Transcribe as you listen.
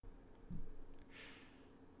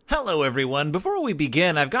Hello, everyone. Before we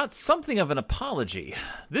begin, I've got something of an apology.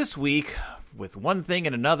 This week, with one thing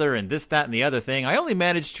and another and this, that, and the other thing, I only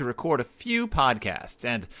managed to record a few podcasts,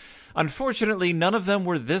 and unfortunately, none of them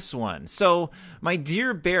were this one. So, my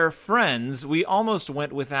dear bear friends, we almost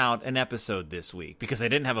went without an episode this week because I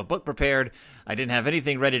didn't have a book prepared. I didn't have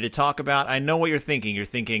anything ready to talk about. I know what you're thinking. You're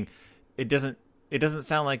thinking, it doesn't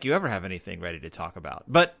sound like you ever have anything ready to talk about.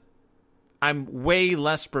 But I'm way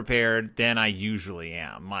less prepared than I usually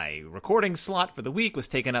am. My recording slot for the week was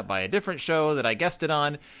taken up by a different show that I guested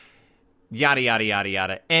on. Yada, yada, yada,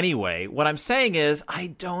 yada. Anyway, what I'm saying is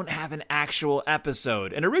I don't have an actual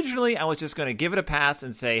episode. And originally, I was just going to give it a pass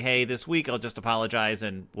and say, hey, this week I'll just apologize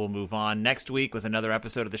and we'll move on next week with another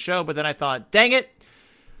episode of the show. But then I thought, dang it,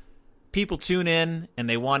 people tune in and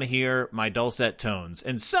they want to hear my dulcet tones.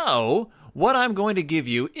 And so what I'm going to give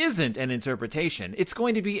you isn't an interpretation. It's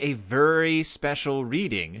going to be a very special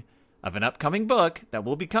reading of an upcoming book that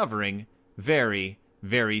we'll be covering very,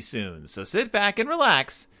 very soon. So sit back and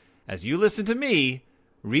relax as you listen to me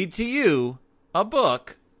read to you a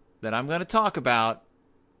book that I'm going to talk about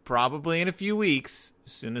probably in a few weeks,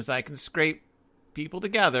 as soon as I can scrape people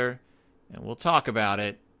together, and we'll talk about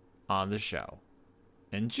it on the show.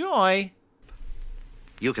 Enjoy!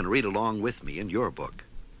 You can read along with me in your book.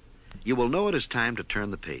 You will know it is time to turn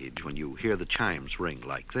the page when you hear the chimes ring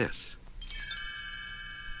like this.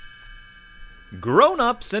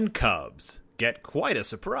 Grown-ups and cubs get quite a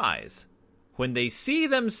surprise when they see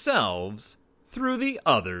themselves through the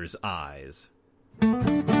other's eyes. The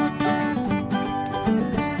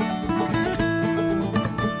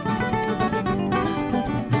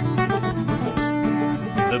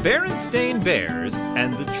Berenstain Bears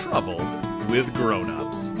and the Trouble with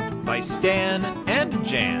Grown-ups by Stan and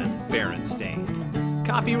Jan Berenstain.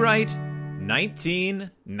 Copyright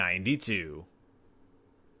 1992.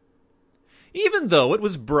 Even though it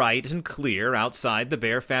was bright and clear outside the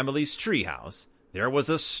Bear family's treehouse, there was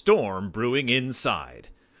a storm brewing inside.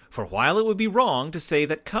 For while it would be wrong to say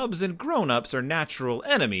that cubs and grown-ups are natural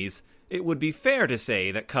enemies, it would be fair to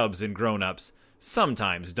say that cubs and grown-ups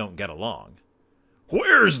sometimes don't get along.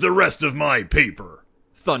 "Where's the rest of my paper?"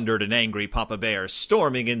 thundered an angry Papa Bear,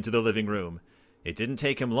 storming into the living room. It didn't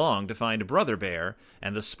take him long to find Brother Bear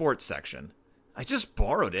and the sports section. "I just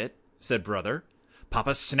borrowed it," said Brother.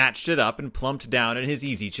 Papa snatched it up and plumped down in his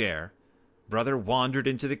easy chair. Brother wandered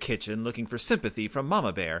into the kitchen looking for sympathy from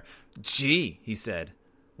Mama Bear. "Gee," he said,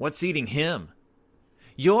 "what's eating him?"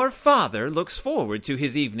 "Your father looks forward to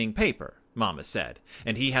his evening paper," Mama said,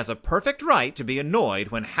 "and he has a perfect right to be annoyed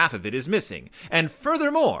when half of it is missing. And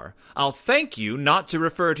furthermore, I'll thank you not to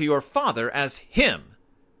refer to your father as him."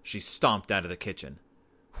 She stomped out of the kitchen.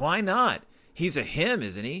 "Why not? He's a him,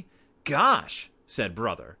 isn't he?" "Gosh," said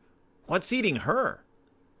Brother. "What's eating her?"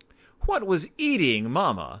 What was eating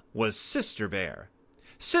Mama was Sister Bear.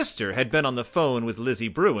 Sister had been on the phone with Lizzie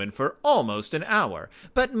Bruin for almost an hour.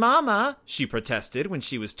 "But Mama," she protested when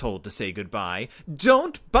she was told to say goodbye.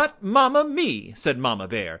 "Don't but Mama me," said Mama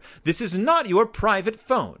Bear. "This is not your private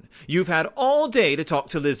phone. You've had all day to talk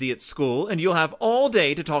to Lizzie at school, and you'll have all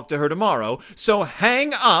day to talk to her tomorrow, so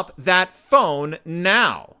hang up that phone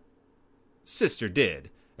now." Sister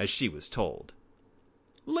did as she was told.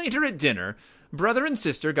 Later at dinner, Brother and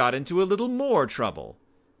Sister got into a little more trouble.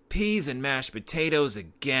 "Peas and mashed potatoes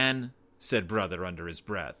again," said Brother under his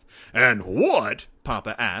breath. "And what,"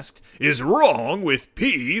 Papa asked, "is wrong with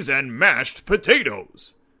peas and mashed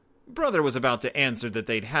potatoes?" Brother was about to answer that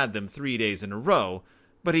they'd had them 3 days in a row,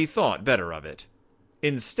 but he thought better of it.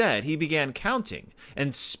 Instead, he began counting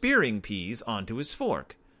and spearing peas onto his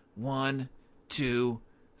fork. 1, 2,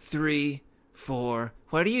 3, 4.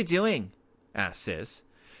 "What are you doing?" asked Sis.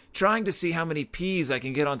 "Trying to see how many peas I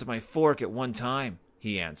can get onto my fork at one time,"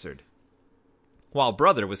 he answered. While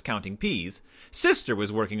Brother was counting peas, Sister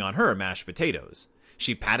was working on her mashed potatoes.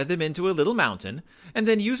 She patted them into a little mountain, and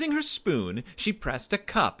then using her spoon, she pressed a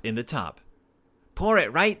cup in the top. "Pour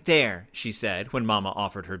it right there," she said when Mama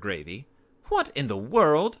offered her gravy. "What in the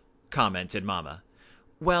world?" commented Mama.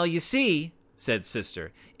 "Well, you see," said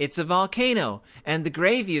Sister, "it's a volcano, and the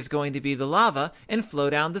gravy is going to be the lava and flow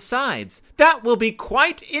down the sides." "That will be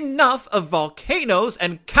quite enough of volcanoes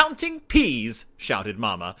and counting peas," shouted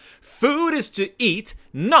Mama. "Food is to eat,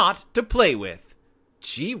 not to play with."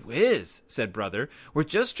 "Gee whiz," said Brother, "we're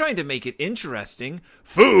just trying to make it interesting."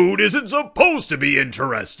 "Food isn't supposed to be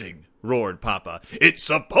interesting," roared Papa. "It's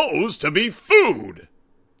supposed to be food."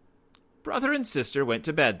 Brother and Sister went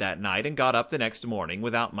to bed that night and got up the next morning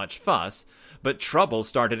without much fuss, but trouble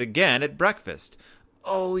started again at breakfast.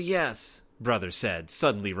 "Oh, yes," Brother said,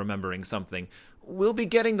 suddenly remembering something. We'll be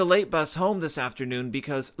getting the late bus home this afternoon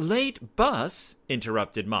because— Late bus?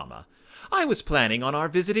 Interrupted Mama. I was planning on our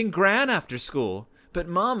visiting Gran after school. But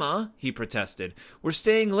Mama, he protested, we're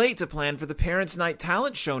staying late to plan for the Parents' Night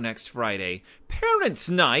talent show next Friday. Parents'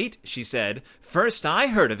 Night, she said. First I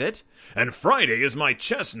heard of it. And Friday is my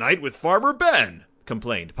chess night with Farmer Ben,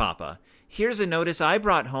 complained Papa. Here's a notice I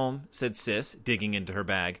brought home, said Sis, digging into her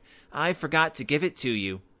bag. I forgot to give it to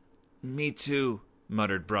you. Me too,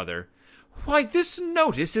 muttered Brother. Why, this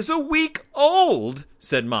notice is a week old,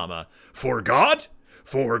 said Mama. Forgot?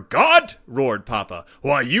 Forgot? Roared Papa.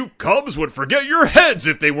 Why, you cubs would forget your heads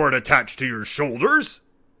if they weren't attached to your shoulders.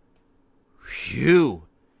 Phew,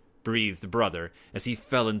 breathed Brother as he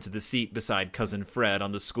fell into the seat beside Cousin Fred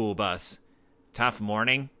on the school bus. Tough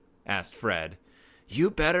morning? Asked Fred. You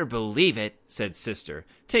better believe it, said Sister,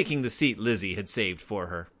 taking the seat Lizzie had saved for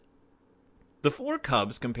her. The four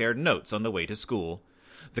cubs compared notes on the way to school.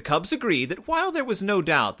 The cubs agreed that while there was no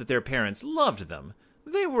doubt that their parents loved them,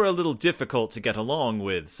 they were a little difficult to get along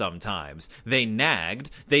with sometimes. They nagged,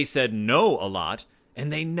 they said no a lot,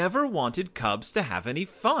 and they never wanted cubs to have any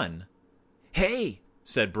fun. Hey,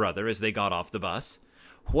 said Brother as they got off the bus,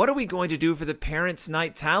 what are we going to do for the Parents'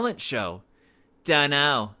 Night talent show?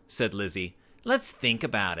 Dunno, said Lizzie. Let's think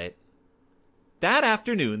about it. That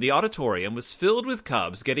afternoon, the auditorium was filled with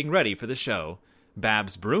cubs getting ready for the show.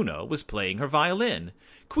 Babs Bruno was playing her violin.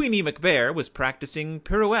 Queenie McBear was practicing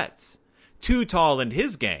pirouettes. Too Tall and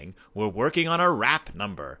his gang were working on a rap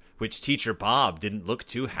number, which Teacher Bob didn't look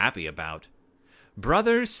too happy about.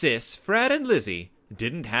 Brother, Sis, Fred, and Lizzie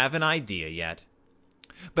didn't have an idea yet.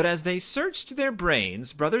 But as they searched their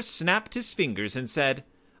brains, Brother snapped his fingers and said,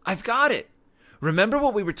 I've got it! Remember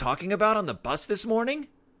what we were talking about on the bus this morning?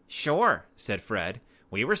 Sure, said Fred.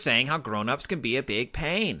 We were saying how grown-ups can be a big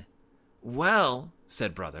pain. Well,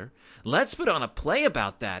 said Brother, let's put on a play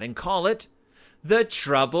about that and call it The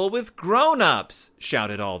Trouble with Grown-Ups,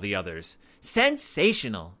 shouted all the others.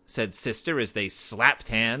 Sensational, said Sister as they slapped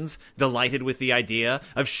hands, delighted with the idea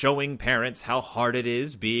of showing parents how hard it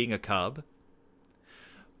is being a cub.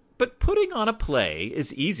 But putting on a play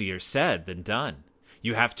is easier said than done.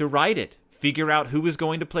 You have to write it, figure out who is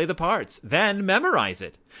going to play the parts, then memorize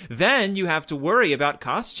it. Then you have to worry about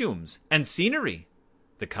costumes and scenery.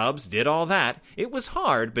 The cubs did all that. It was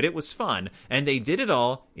hard, but it was fun, and they did it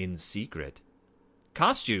all in secret.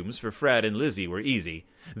 Costumes for Fred and Lizzie were easy.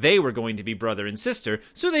 They were going to be brother and sister,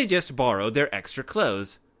 so they just borrowed their extra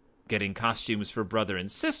clothes. Getting costumes for brother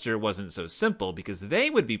and sister wasn't so simple because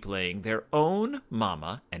they would be playing their own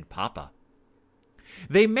Mama and Papa.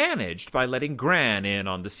 They managed by letting Gran in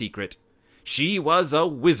on the secret. She was a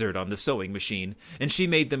wizard on the sewing machine, and she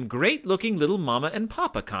made them great-looking little Mama and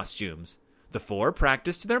Papa costumes. The four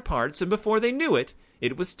practiced their parts, and before they knew it,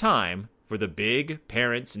 it was time for the big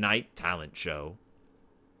Parents' Night talent show.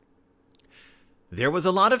 There was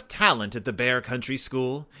a lot of talent at the Bear Country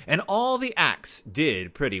School, and all the acts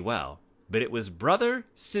did pretty well. But it was Brother,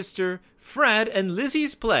 Sister, Fred, and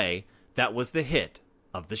Lizzie's play that was the hit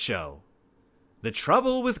of the show. The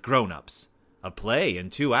Trouble with Grown-Ups, a play in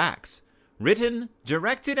 2 acts, written,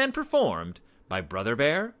 directed, and performed by Brother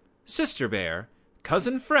Bear, Sister Bear,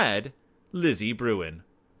 Cousin Fred, Lizzie Bruin.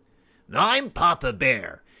 I'm Papa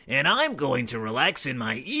Bear, and I'm going to relax in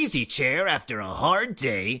my easy chair after a hard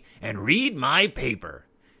day and read my paper.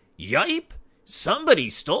 Yipe! Somebody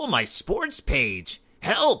stole my sports page.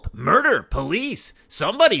 Help! Murder! Police!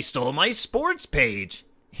 Somebody stole my sports page.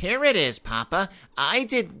 Here it is, Papa. I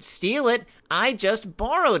didn't steal it. I just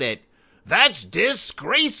borrowed it. That's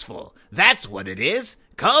disgraceful. That's what it is.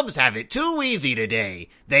 Cubs have it too easy today.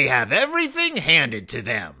 They have everything handed to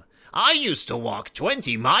them. I used to walk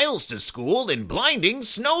 20 miles to school in blinding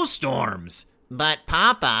snowstorms. But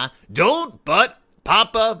Papa— Don't but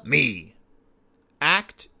Papa me.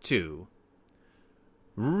 Act 2.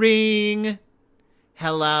 Ring.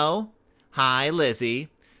 Hello? Hi, Lizzie.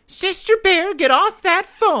 Sister Bear, get off that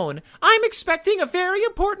phone. I'm expecting a very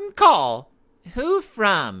important call. Who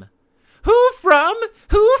from? Who from?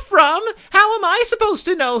 Who from? How am I supposed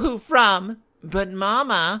to know who from? But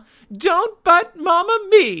Mama— Don't but Mama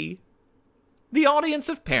me. The audience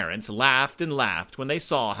of parents laughed and laughed when they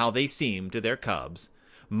saw how they seemed to their cubs.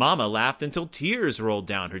 Mama laughed until tears rolled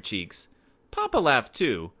down her cheeks. Papa laughed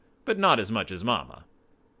too, but not as much as Mama.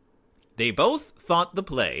 They both thought the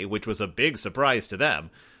play, which was a big surprise to them,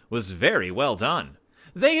 was very well done.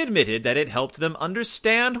 They admitted that it helped them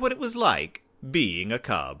understand what it was like being a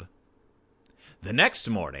cub. The next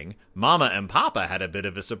morning, Mama and Papa had a bit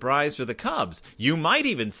of a surprise for the cubs. You might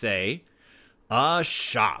even say, a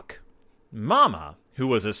shock. Mama, who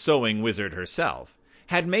was a sewing wizard herself,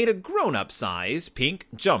 had made a grown-up size pink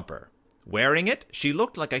jumper. Wearing it, she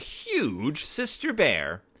looked like a huge sister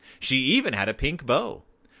bear. She even had a pink bow.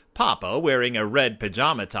 Papa, wearing a red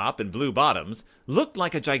pajama top and blue bottoms, looked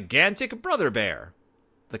like a gigantic brother bear.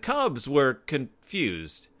 The cubs were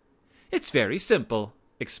confused. "It's very simple,"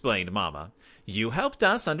 explained Mama. "You helped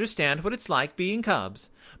us understand what it's like being cubs.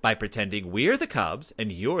 By pretending we're the cubs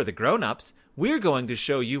and you're the grown-ups, we're going to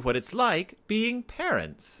show you what it's like being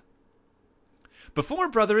parents." Before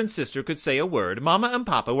brother and sister could say a word, Mama and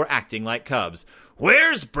Papa were acting like cubs.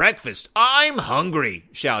 "Where's breakfast? I'm hungry,"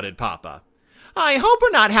 shouted Papa. "I hope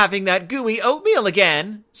we're not having that gooey oatmeal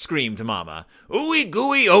again," screamed Mama. "Ooey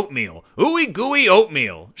gooey oatmeal! Ooey gooey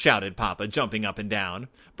oatmeal!" shouted Papa, jumping up and down.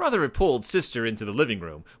 Brother had pulled sister into the living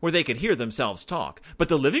room, where they could hear themselves talk. But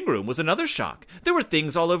the living room was another shock. There were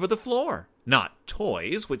things all over the floor. Not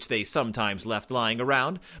toys, which they sometimes left lying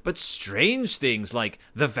around, but strange things like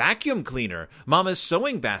the vacuum cleaner, Mama's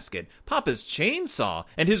sewing basket, Papa's chainsaw,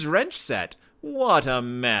 and his wrench set. What a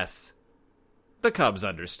mess! The cubs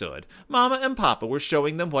understood. Mama and Papa were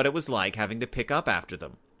showing them what it was like having to pick up after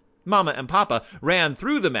them. Mama and Papa ran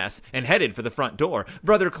through the mess and headed for the front door.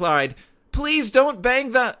 Brother cried, "Please don't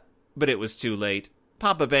bang the—" But it was too late.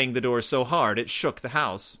 Papa banged the door so hard it shook the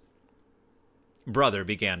house. Brother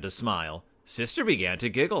began to smile. Sister began to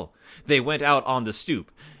giggle. They went out on the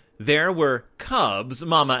stoop. There were cubs,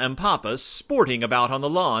 Mama and Papa, sporting about on the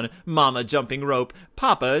lawn, Mama jumping rope,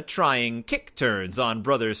 Papa trying kick turns on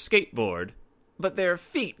Brother's skateboard. But their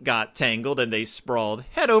feet got tangled and they sprawled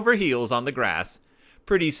head over heels on the grass.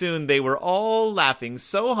 Pretty soon they were all laughing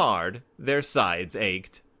so hard their sides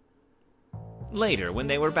ached. Later, when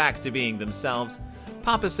they were back to being themselves,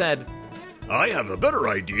 Papa said, "I have a better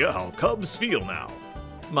idea how cubs feel now."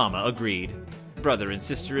 Mama agreed. Brother and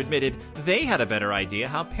sister admitted they had a better idea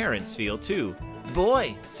how parents feel too.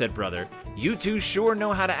 "Boy," said Brother, "you two sure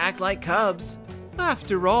know how to act like cubs."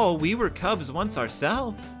 "After all, we were cubs once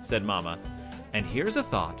ourselves," said Mama. "And here's a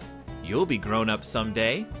thought. You'll be grown up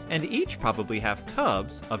someday, and each probably have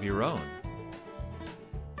cubs of your own."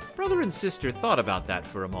 Brother and sister thought about that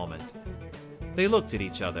for a moment. They looked at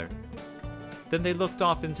each other. Then they looked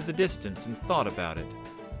off into the distance and thought about it.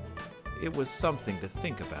 It was something to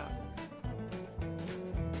think about.